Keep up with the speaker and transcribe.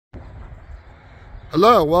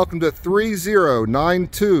Hello, welcome to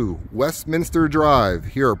 3092 Westminster Drive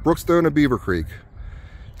here at Brookstone of Beavercreek.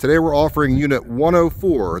 Today we're offering Unit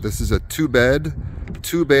 104. This is a 2-bed,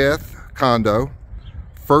 2-bath condo,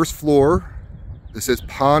 first floor. This is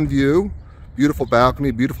pond view, beautiful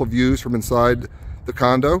balcony, beautiful views from inside the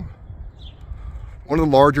condo. One of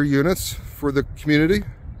the larger units for the community.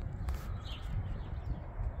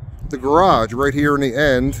 The garage right here in the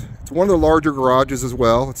end, it's one of the larger garages as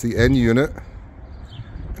well. It's the end unit.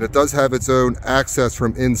 And it does have its own access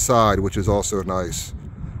from inside, which is also nice.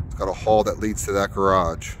 It's got a hall that leads to that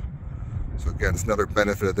garage. So again, it's another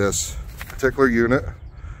benefit of this particular unit.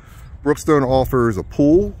 Brookstone offers a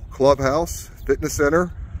pool, clubhouse, fitness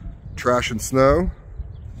center, trash and snow.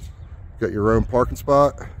 Got your own parking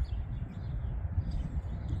spot.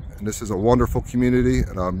 And this is a wonderful community,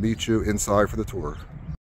 and I'll meet you inside for the tour.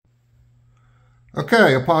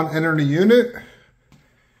 Okay, upon entering the unit,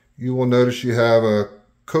 you will notice you have a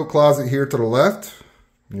coat closet here to the left,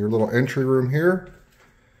 and your little entry room here.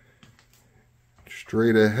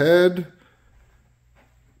 Straight ahead,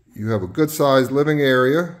 you have a good sized living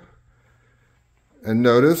area. And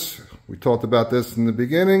notice, we talked about this in the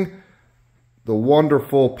beginning, the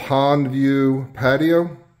wonderful pond view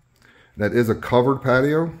patio. That is a covered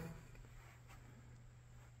patio.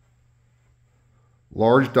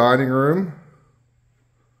 Large dining room.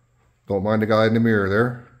 Don't mind the guy in the mirror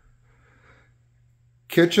there.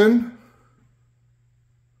 Kitchen.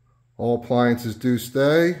 All appliances do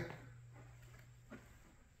stay.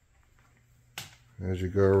 As you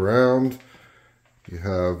go around, you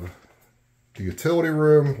have the utility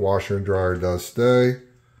room. Washer and dryer does stay.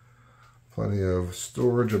 Plenty of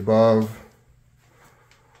storage above.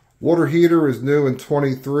 Water heater is new in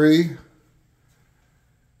 23.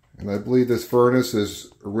 And I believe this furnace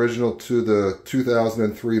is original to the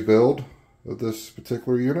 2003 build of this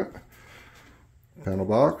particular unit. Panel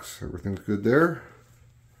box, everything's good there.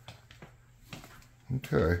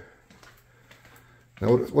 Okay.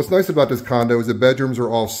 Now what's nice about this condo is the bedrooms are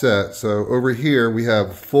all set. So over here we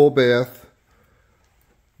have full bath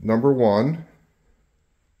number 1.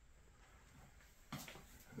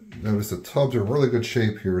 Notice the tubs are in really good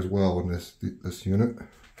shape here as well in this unit.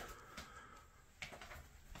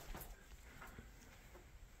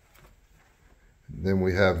 Then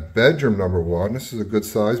we have bedroom number 1. This is a good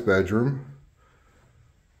sized bedroom.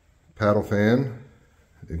 Paddle fan.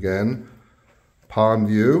 Again, pond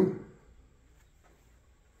view.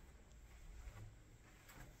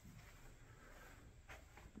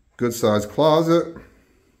 Good sized closet.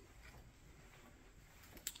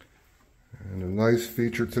 And a nice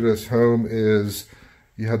feature to this home is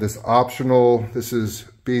you have this optional, this is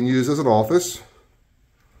being used as an office.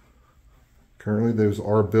 Currently those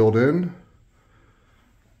are built in.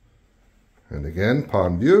 And again,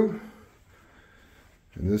 pond view.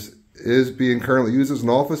 And this is being currently used as an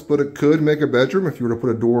office, but it could make a bedroom if you were to put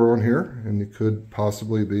a door on here, and it could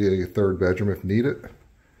possibly be a third bedroom if needed.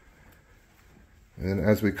 And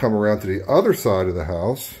as we come around to the other side of the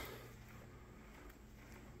house,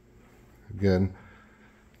 again,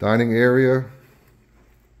 dining area.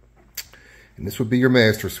 And this would be your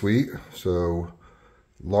master suite. So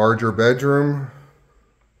larger bedroom.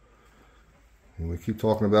 And we keep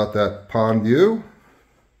talking about that pond view.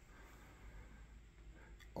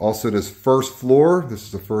 Also this first floor, this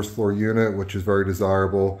is a first floor unit, which is very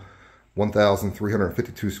desirable.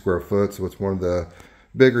 1,352 square foot, so it's one of the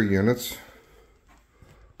bigger units.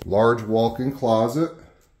 Large walk-in closet.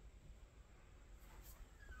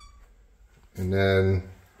 And then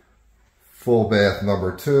full bath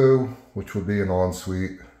number 2, which would be an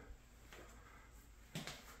ensuite.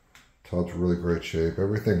 Tub's really great shape.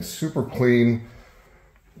 Everything's super clean,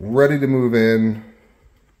 ready to move in.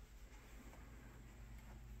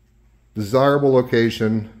 Desirable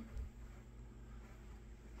location.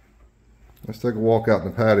 Let's take a walk out in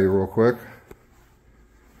the patio real quick.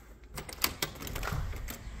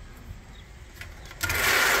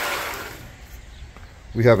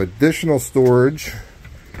 We have additional storage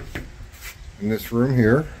in this room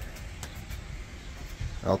here.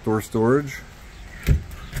 Outdoor storage.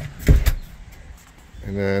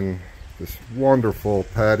 And then this wonderful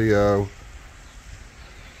patio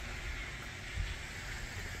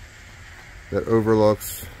that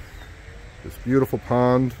overlooks this beautiful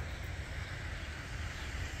pond.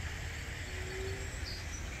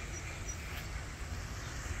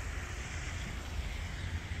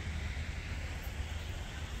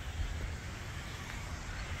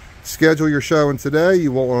 Schedule your showing today.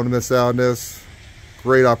 You won't want to miss out on this.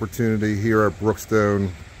 Great opportunity here at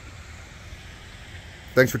Brookstone.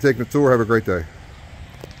 Thanks for taking the tour. Have a great day.